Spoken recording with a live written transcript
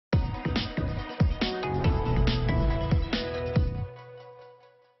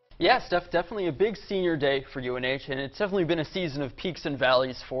Yeah, Steph, definitely a big senior day for UNH, and it's definitely been a season of peaks and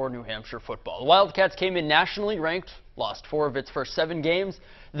valleys for New Hampshire football. The Wildcats came in nationally ranked, lost 4 of its first 7 games,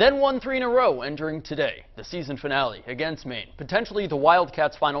 then won 3 in a row, entering today, the season finale against Maine. Potentially the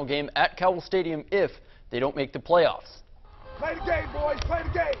Wildcats' final game at Cowell Stadium if they don't make the playoffs. Play the game, boys. Play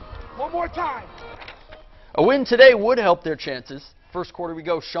the game. One more time. A win today would help their chances. First quarter we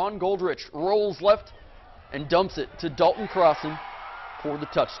go. Sean Goldrich rolls left and dumps it to Dalton Crossan for the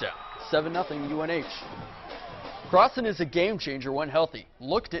touchdown. 7-0 UNH. Crossan is a game changer when healthy.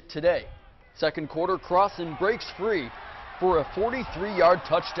 Looked it today. Second quarter, Crossan breaks free for a 43-yard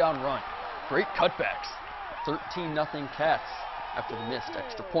touchdown run. Great cutbacks. 13-0 Cats after the missed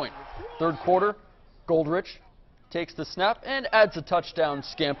extra point. Third quarter, Goldrich takes the snap and adds a touchdown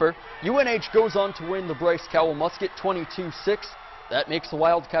scamper. UNH goes on to win the Bryce Cowell Musket 22-6. That makes the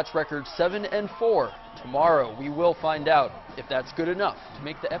Wildcats record 7-4. Tomorrow we will find out if that's good enough to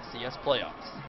make the FCS playoffs.